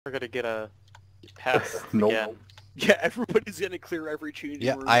We're gonna get a pass Nope. again. Yeah, everybody's gonna clear every changing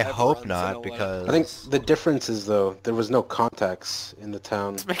Yeah, room I ever hope on not, 7-Eleven. because... I think the difference is, though, there was no contacts in the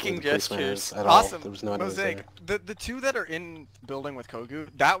town. It's making where the policeman gestures. is at all. Awesome. There was no enemies Mosaic. there. The two that are in building with Kogu,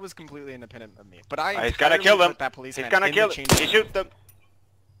 that was completely independent of me. But I He's gonna kill entirely them. put that policeman He's gonna in kill the them. changing He room. shoot them.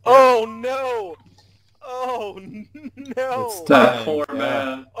 Oh no! Oh no! It's that poor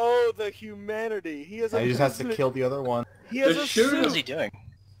man. Oh, the humanity. He has a He just has to kill the other one. He has Just a shoot suit. him. What is he doing?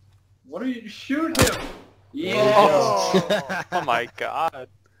 What are you? Shoot him! Yeah. Oh, Oh my god.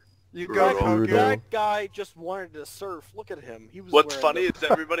 You go, that, Kogu. that guy just wanted to surf. Look at him. He was What's wearing funny the-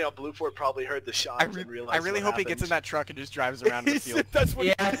 is everybody on Blue Fort probably heard the shots and realized I really what hope he gets in happened. that truck and just drives around the field. That's what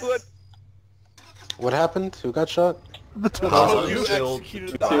Yes. he's doing. What happened? Who got shot? Oh, Hostages you killed. executed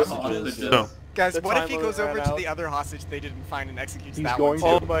Two the hostages. hostages. No. Guys, The what if he timer goes over ran to out. the other hostage they didn't find and executes He's that going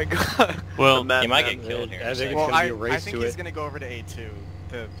one? Oh too? my god. Well, The He might madman. get killed here. in a I think second. it's Well, gonna be a I race think to he's it. gonna go over to A2,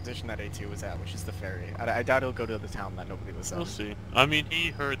 the position that A2 was at, which is the ferry. I doubt he'll go to the town that nobody was at. We'll see. I mean, he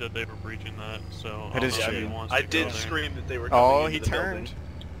heard that they were breaching that, so It is I don't know if true. he wants I to go did there. scream that they were coming Oh, into he the turned.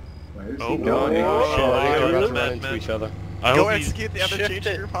 building. Where's Oh, he going? Oh, shit, Oh, they're yeah, about to Batman. run into each other. I Go hope he's, execute the other Shift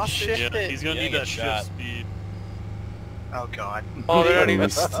changing it. room hostage. Shift yeah, it. he's gonna Yeah, need get that shot. shift speed. Oh god. Oh, they don't even.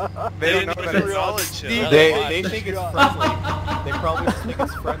 They don't know didn't that even it's acknowledge him. Yeah, They watch. think it's friendly. They probably just think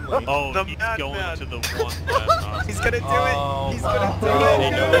it's friendly. Oh, The he's madman. going to the one that, He's gonna do Oh, it! He's my gonna do God. it!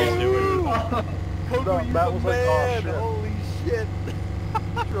 They know what he's doing. Kogu, No, you Matt the was like, oh, man. shit. Holy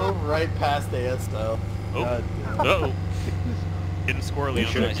shit. Drove right past AS style. Oh. God damn. Uh-oh. Getting squirrely We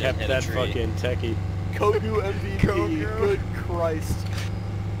on should that. have Hit kept a that tree. fucking techie. Kogu MVP. Kogu. Good Christ.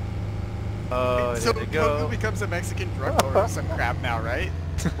 Oh, So there they Kogu go. becomes a Mexican drug lord or some crap now, right?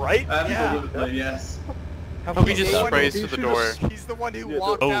 Right? Absolutely, yes. Hope he just He's the one sprays who- through the door. He's the one who Yeah,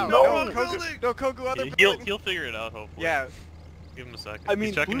 walked oh, out. no, No, other Kogu, building. no, Kogu, other He'll building. figure it out, hopefully. Yeah. Give him a second. I mean,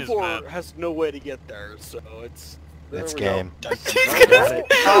 he's checking Blue his Fort map. has no way to get there, so it's... there It's we go. game.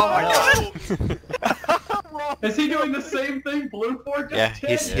 Oh my god. Is he doing the same thing Blue Fort Yeah, just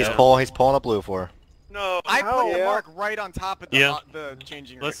did? he's Yeah. pulling a blue for. No. I Hell put the yeah. mark right on top of the, Yeah. the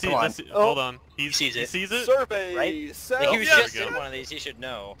changing room. Let's see, Come on. let's see. Oh. Hold on. He sees He it. sees it? Survey, Right? Like, self. he was yeah, just there we in go. one of these, he should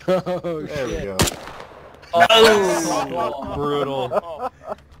know. Oh There we shit. go. Oh! Brutal.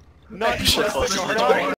 Not Just just the the